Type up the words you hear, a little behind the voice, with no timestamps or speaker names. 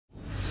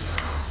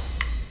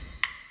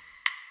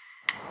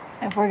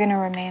If we're gonna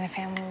remain a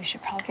family, we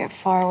should probably get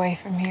far away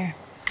from here.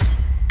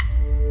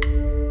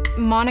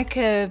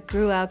 Monica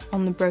grew up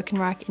on the Broken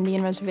Rock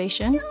Indian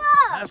Reservation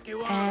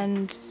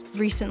and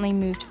recently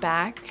moved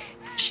back.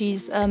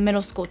 She's a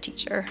middle school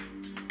teacher.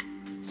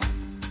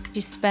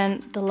 She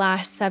spent the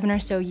last 7 or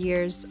so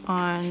years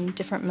on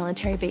different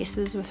military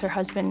bases with her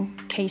husband,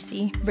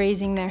 Kayce,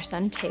 raising their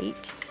son,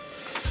 Tate.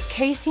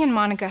 Kayce and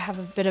Monica have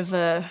a bit of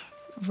a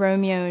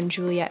Romeo and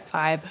Juliet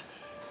vibe.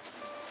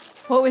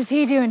 What was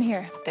he doing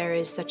here? There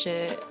is such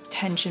a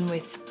tension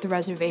with the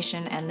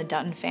reservation and the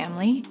Dutton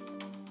family.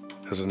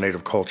 As a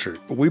native culture,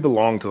 we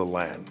belong to the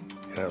land.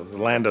 You know, the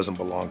land doesn't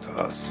belong to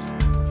us.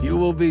 You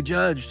will be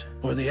judged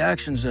for the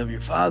actions of your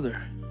father.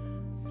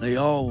 They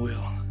all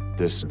will.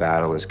 This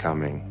battle is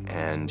coming,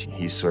 and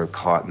he's sort of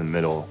caught in the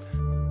middle.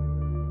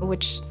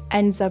 Which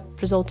ends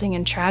up resulting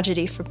in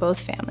tragedy for both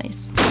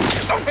families.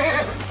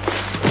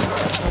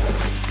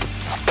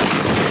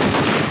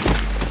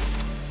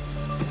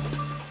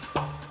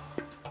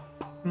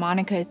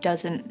 Monica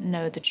doesn't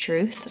know the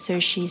truth, so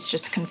she's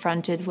just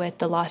confronted with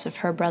the loss of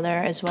her brother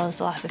as well as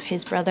the loss of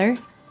his brother.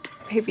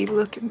 Baby,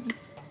 look at me.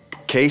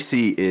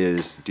 Kayce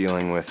is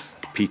dealing with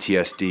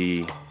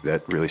PTSD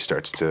that really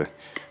starts to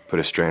put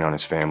a strain on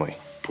his family.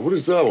 What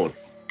is that one?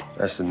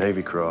 That's the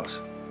Navy Cross.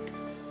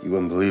 You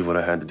wouldn't believe what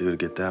I had to do to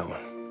get that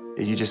one.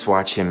 You just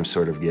watch him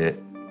sort of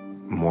get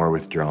more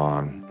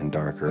withdrawn and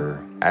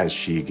darker as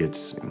she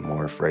gets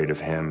more afraid of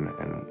him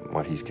and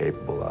what he's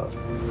capable of.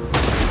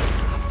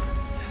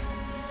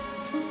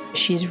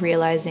 She's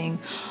realizing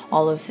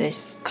all of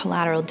this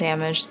collateral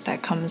damage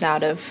that comes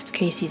out of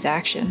Kayce's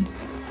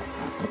actions.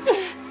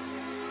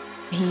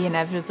 He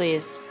inevitably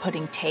is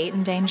putting Tate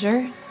in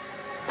danger.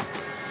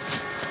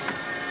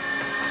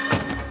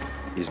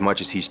 As much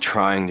as he's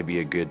trying to be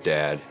a good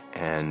dad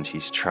and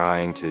he's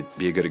trying to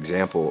be a good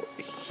example,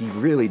 he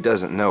really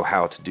doesn't know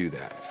how to do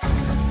that.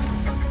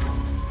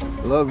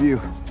 I love you.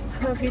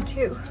 I love you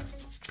too.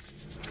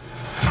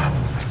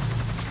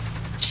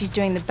 She's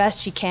doing the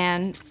best she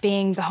can,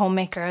 being the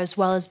homemaker as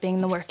well as being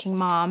the working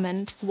mom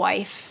and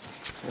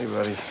wife. Hey,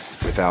 buddy.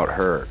 Without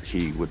her,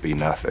 he would be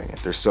nothing.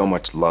 There's so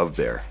much love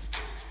there.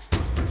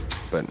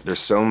 But there's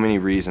so many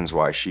reasons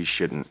why she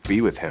shouldn't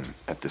be with him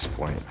at this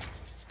point.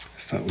 I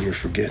thought we were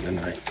forgetting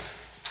tonight.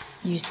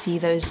 You see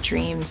those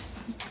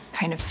dreams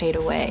kind of fade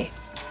away.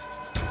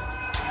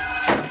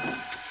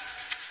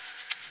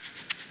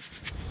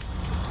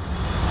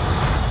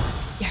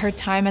 Her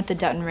time at the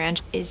Dutton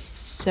Ranch is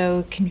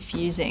so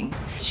confusing.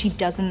 She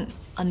doesn't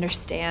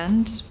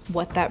understand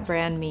what that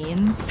brand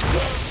means.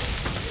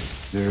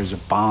 There's a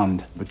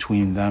bond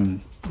between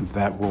them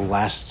that will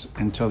last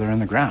until they're in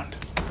the ground.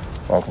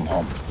 Welcome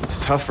home.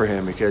 It's tough for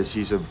him because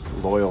he's a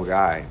loyal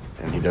guy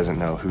and he doesn't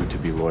know who to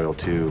be loyal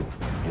to.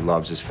 He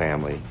loves his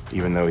family,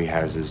 even though he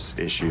has his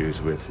issues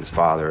with his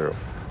father.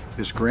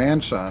 His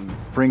grandson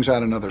brings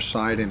out another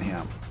side in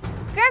him.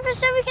 Grandpa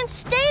said we can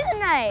stay the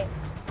night.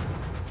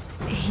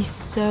 He's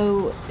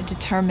so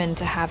determined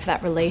to have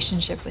that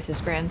relationship with his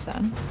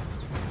grandson.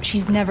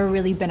 She's never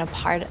really been a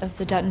part of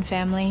the Dutton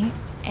family,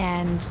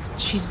 and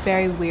she's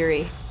very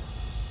weary.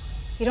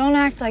 You don't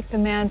act like the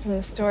man from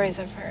the stories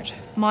I've heard.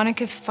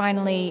 Monica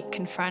finally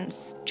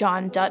confronts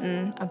John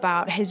Dutton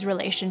about his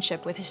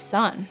relationship with his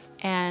son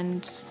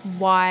and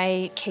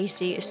why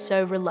Kayce is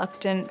so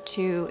reluctant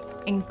to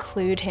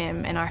include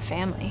him in our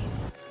family.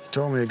 He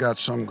told me he got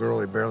some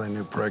girl he barely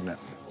knew pregnant.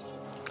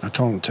 I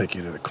told him to take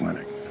you to the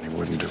clinic, and he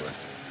wouldn't do it.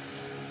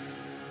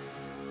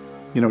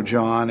 You know,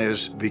 John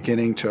is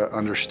beginning to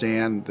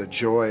understand the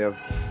joy of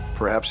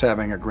perhaps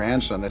having a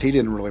grandson that he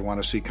didn't really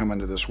want to see come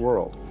into this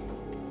world.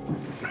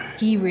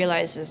 He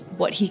realizes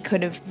what he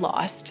could have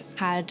lost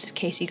had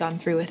Kayce gone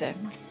through with it.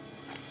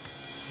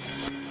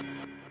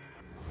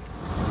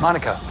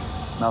 Monica,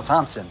 Mel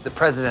Thompson, the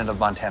president of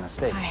Montana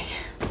State. Hi.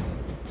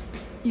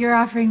 You're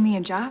offering me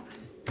a job?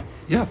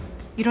 Yeah.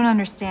 You don't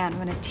understand.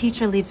 When a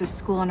teacher leaves a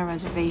school on a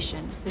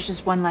reservation, there's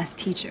just one less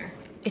teacher.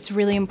 It's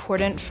really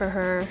important for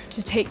her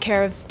to take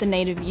care of the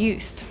Native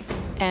youth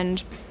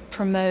and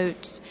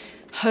promote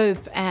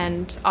hope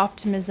and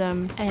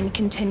optimism and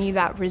continue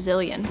that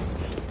resilience.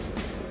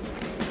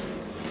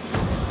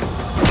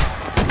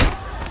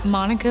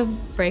 Monica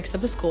breaks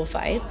up a school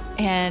fight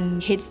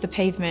and hits the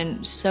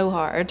pavement so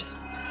hard.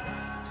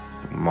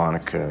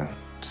 Monica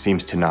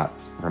seems to not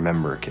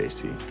remember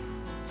Kayce.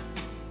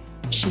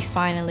 She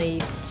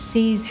finally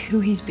sees who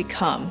he's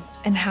become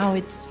and how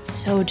it's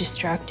so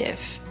destructive.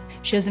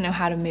 She doesn't know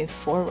how to move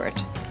forward.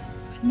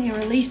 When they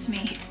release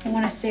me, I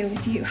want to stay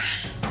with you.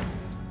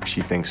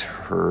 She thinks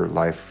her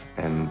life,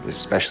 and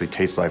especially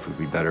Tate's life, would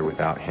be better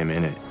without him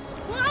in it.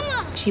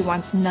 Mama! She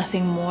wants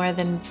nothing more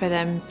than for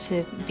them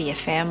to be a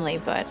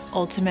family, but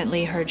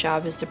ultimately her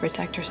job is to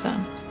protect her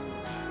son.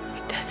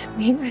 It doesn't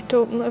mean I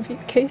don't love you,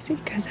 Kayce,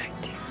 because I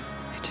do.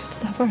 I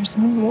just love our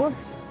son more.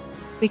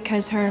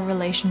 Because her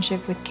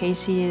relationship with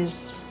Kayce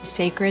is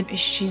sacred,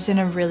 she's in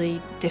a really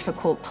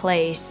difficult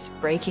place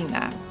breaking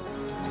that.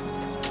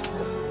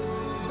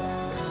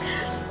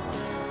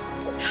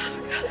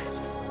 God,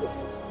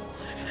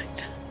 what have I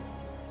done?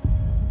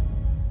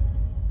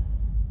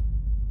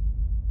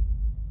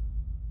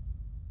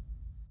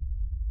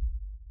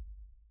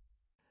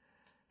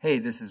 Hey,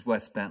 this is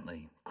Wes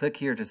Bentley. Click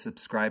here to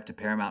subscribe to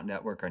Paramount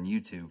Network on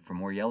YouTube for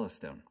more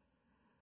Yellowstone.